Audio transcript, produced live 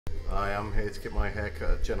Hi, I'm here to get my hair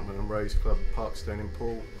cut at Gentleman and Rose Club, Parkstone in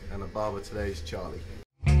Poole, and the barber today is Charlie.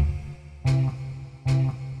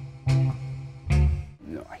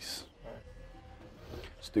 Nice.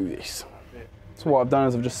 Let's do this. So what I've done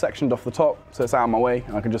is I've just sectioned off the top so it's out of my way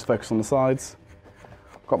and I can just focus on the sides.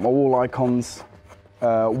 Got my wall icons,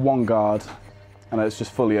 one guard, and it's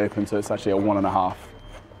just fully open, so it's actually a 1.5.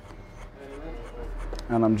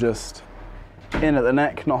 And I'm just in at the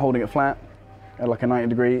neck, not holding it flat, at like a 90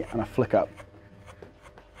 degree, and I flick up.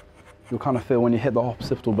 You'll kind of feel when you hit the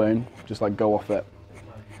occipital bone, just like go off it.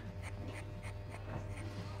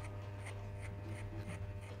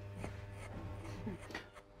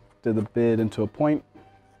 Do the beard into a point,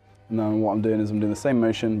 and then what I'm doing is I'm doing the same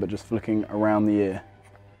motion, but just flicking around the ear.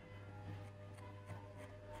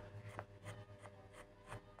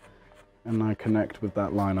 And I connect with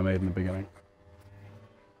that line I made in the beginning.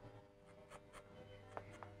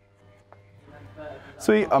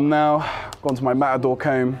 Sweet, I'm now gone to my matador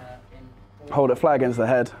comb, hold it flat against the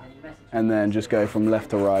head, and then just go from left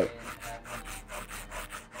to right.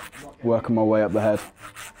 Working my way up the head.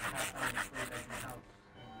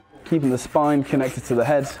 Keeping the spine connected to the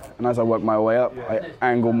head, and as I work my way up, I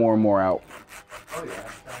angle more and more out.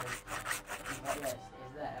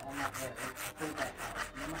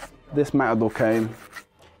 This matador comb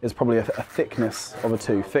is probably a thickness of a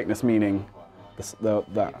 2. Thickness meaning that's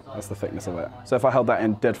the thickness of it. So if I held that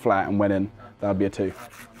in dead flat and went in, that would be a 2.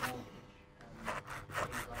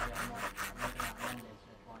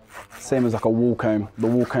 Same as like a wall comb. The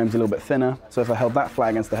wall comb's a little bit thinner, so if I held that flat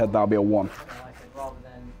against the head, that would be a 1.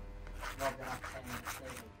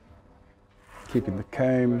 Keeping the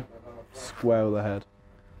comb square with the head.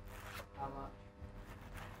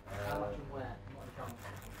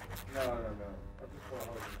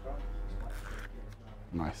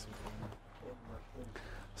 Nice.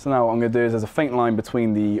 So now what I'm going to do is there's a faint line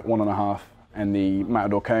between the 1.5 and the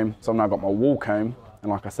matador comb. So I've now got my wall comb, and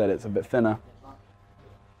like I said, it's a bit thinner.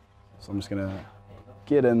 So I'm just going to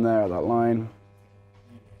get in there at that line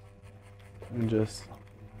and just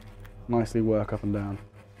nicely work up and down.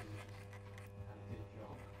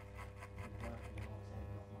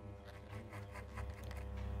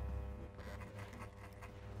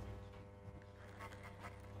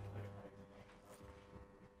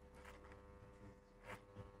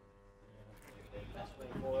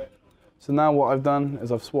 So now what I've done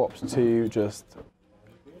is I've swapped to just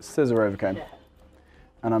scissor over comb,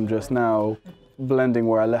 and I'm just now blending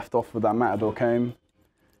where I left off with that matador comb,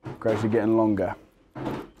 gradually getting longer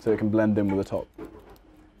so it can blend in with the top.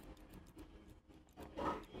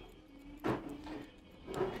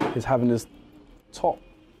 Is having this top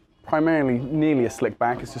primarily nearly a slick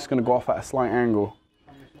back. It's just going to go off at a slight angle.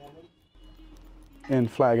 In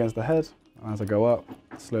flat against the head, and as I go up,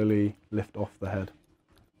 slowly lift off the head.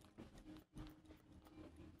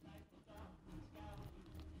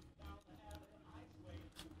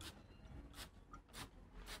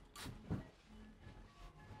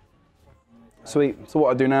 Sweet, so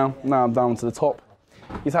what I do now I'm down to the top,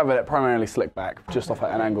 is have it primarily slick back, just off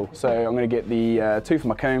at an angle. So I'm going to get the tooth of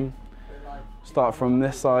my comb, start from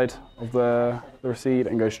this side of the recede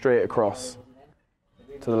and go straight across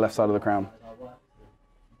to the left side of the crown.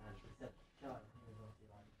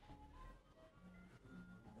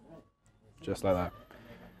 Just like that.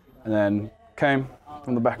 And then comb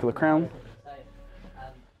from the back of the crown,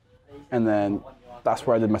 and then that's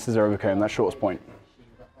where I did my scissor over comb, that shortest point.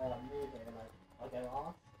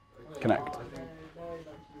 Connect.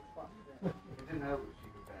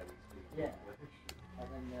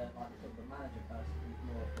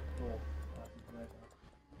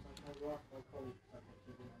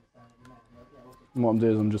 And what I'm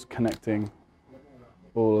doing is I'm just connecting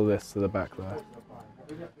all of this to the back there.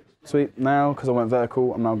 Sweet, now because I went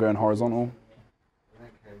vertical, I'm now going horizontal.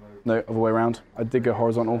 No, other way around. I did go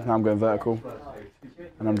horizontal, now I'm going vertical.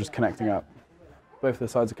 And I'm just connecting up. Both the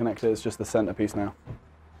sides are connected, it's just the center piece now.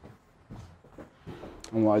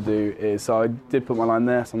 And what I do is, so I did put my line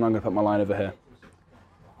there, so I'm now going to put my line over here.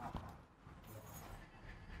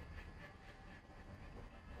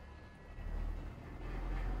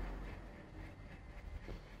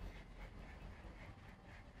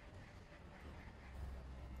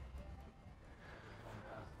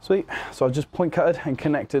 Sweet, so I've just point cutted and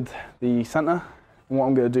connected the center. And what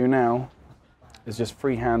I'm going to do now is just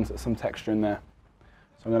freehand some texture in there.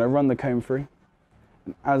 So I'm going to run the comb through,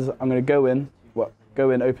 and as I'm going to go in,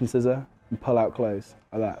 open scissor, and pull out, close,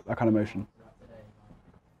 like that kind of motion.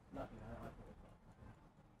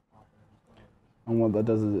 And what that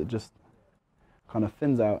does is it just kind of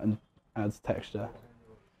thins out and adds texture.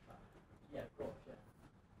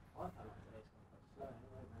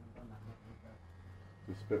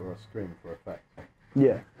 Just a bit more scream for effect.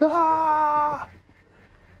 Yeah. Ah!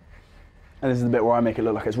 And this is the bit where I make it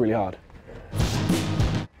look like it's really hard.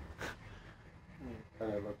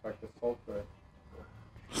 Kind of looks like the Salt Bay.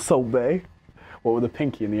 Salt Bay? What with the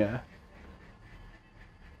pinky in the air?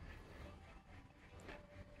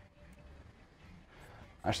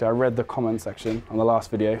 Actually, I read the comment section on the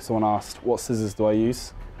last video. Someone asked, what scissors do I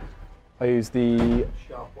use? I use the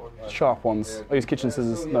sharp ones. I use kitchen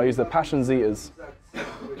scissors. No, I use the Passion Zetas.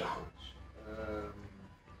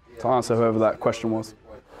 To answer whoever that question was.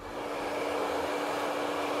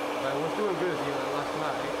 I was doing good last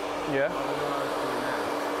night. Yeah.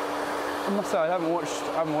 I must say, I haven't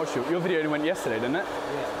watched your video. Only went yesterday, didn't it?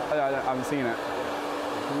 Yeah. I haven't seen it.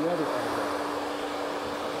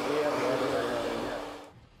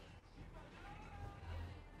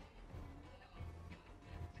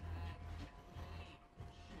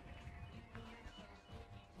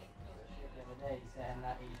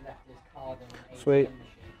 Sweet.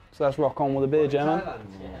 So that's rock on with a beard, yeah, man.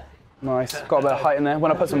 Nice. Got a bit of height in there.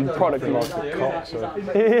 When I put some product in yeah,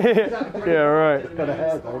 right. Got a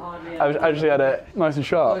hair though. I actually had it nice and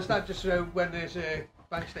sharp. Well, is that just when there's a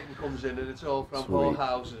bank statement comes in and it's all from all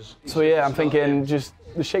houses? So yeah, I'm thinking just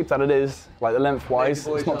the shape that it is, like the length-wise,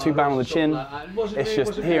 it's not too bad on the chin. It's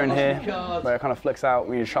just here and here, where it kind of flicks out.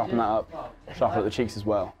 We need to sharpen that up, sharpen up the cheeks as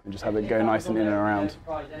well, and just have it go nice and in and around.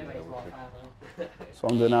 So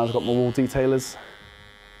what I'm doing now is I've got my wall detailers.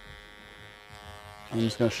 I'm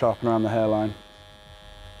just going to sharpen around the hairline.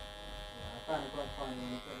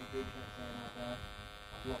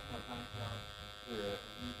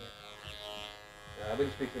 I've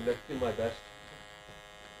been speaking to my best.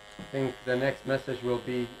 I think the next message will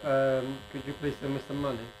be, could you please send me some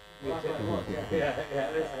money? Yeah. It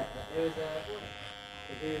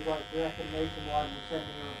was like the recommendation why we're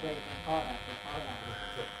sending you a replacement part out.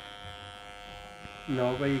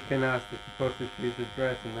 No, but you can ask if you post it to his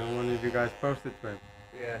address and then one of you guys post it to him.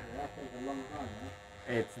 Yeah. That takes a long time,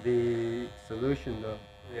 right? It's the solution though.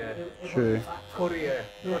 Yeah. True. Courier.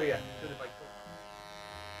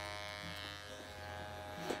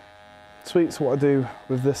 Sweet, so what I do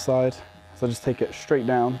with this side is I just take it straight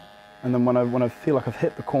down, and then when I feel like I've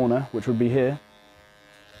hit the corner, which would be here,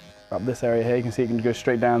 up this area here, you can see it can go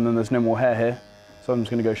straight down, and then there's no more hair here. So I'm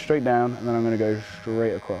just going to go straight down, and then I'm going to go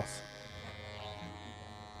straight across.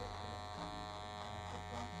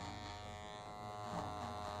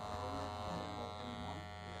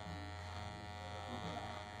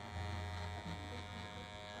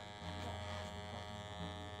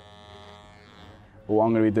 But what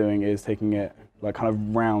I'm going to be doing is taking it like kind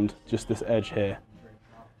of round just this edge here.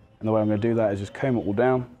 And the way I'm going to do that is just comb it all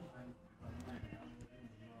down.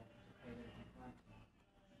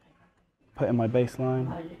 Put in my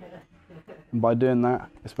baseline. And by doing that,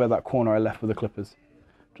 it's where that corner I left with the clippers.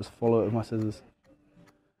 Just follow it with my scissors.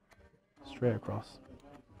 Straight across.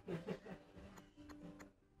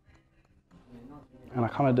 And I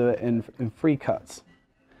kind of do it in 3 cuts.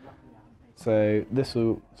 So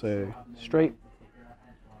so straight.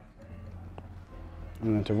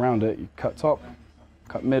 And then to round it, you cut top,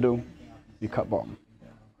 cut middle, you cut bottom.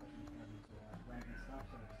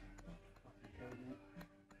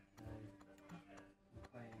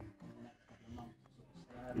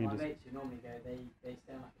 My mates who normally go, they stay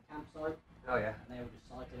on like a campsite. Oh yeah. And they all just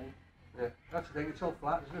cycle in. Yeah. That's the thing, it's all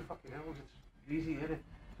flat, there's no fucking hills, it's easy, isn't it?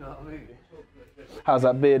 You know what I mean? How's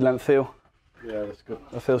that beard length feel? Yeah, that's good.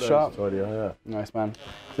 That feels sharp? Yeah. Nice, man.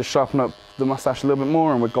 Just sharpen up the mustache a little bit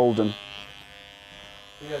more and we're golden.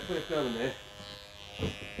 Yeah, put it down in there.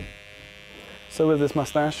 So with this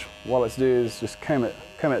mustache, what let's do is just comb it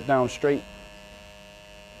down straight.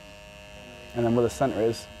 And then where the center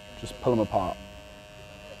is, just pull them apart.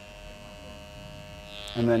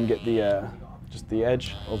 And then get the just the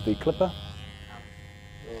edge of the clipper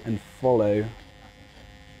and follow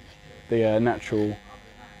the natural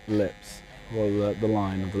lips, or the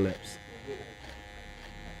line of the lips.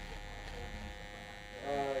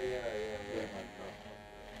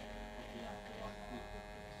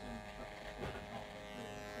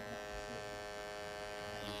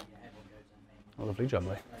 Lovely job,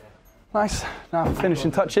 mate. Nice. Now for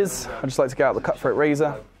finishing touches, I just like to get out the cutthroat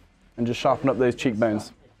razor and just sharpen up those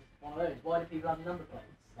cheekbones. One of those. Why do people have number plates?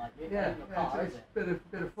 Like, Yeah, car, it's is it? a bit of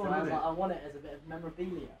So fun, I was isn't like, it? I want it as a bit of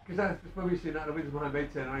memorabilia. Because that's when we seen that, the windows behind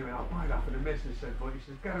mate turn, and I went, I'll buy that for the missus, said, but he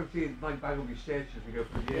says, guaranteed my bag will be searched as we go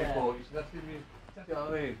from the airport. He said, that's gonna be, you know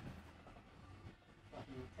what I mean?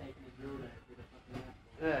 Fucking taking his ruler through the fucking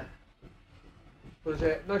Yeah. But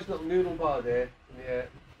there's a nice little noodle bar there in the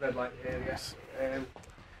red light area.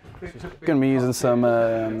 Going to be using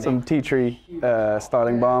some tea tree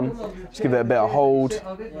styling balm. Just give it a bit of hold,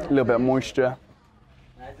 a little bit of moisture,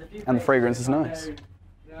 and the fragrance is nice.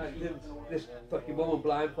 This fucking woman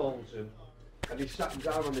blindfolds him, and he sat him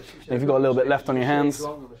down on the. If you've got a little bit left on your hands,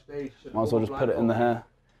 might as well just put it in the hair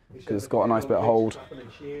because it's got a nice bit of hold.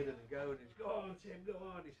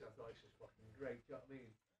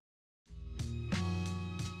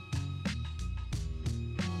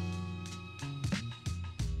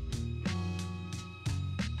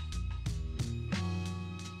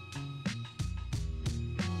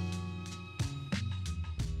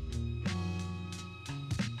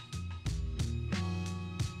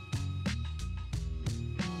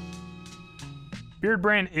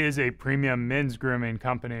 Beardbrand is a premium men's grooming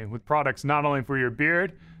company with products not only for your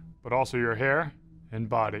beard, but also your hair and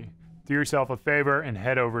body. Do yourself a favor and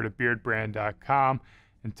head over to beardbrand.com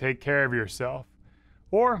and take care of yourself.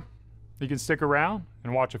 Or you can stick around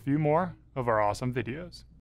and watch a few more of our awesome videos.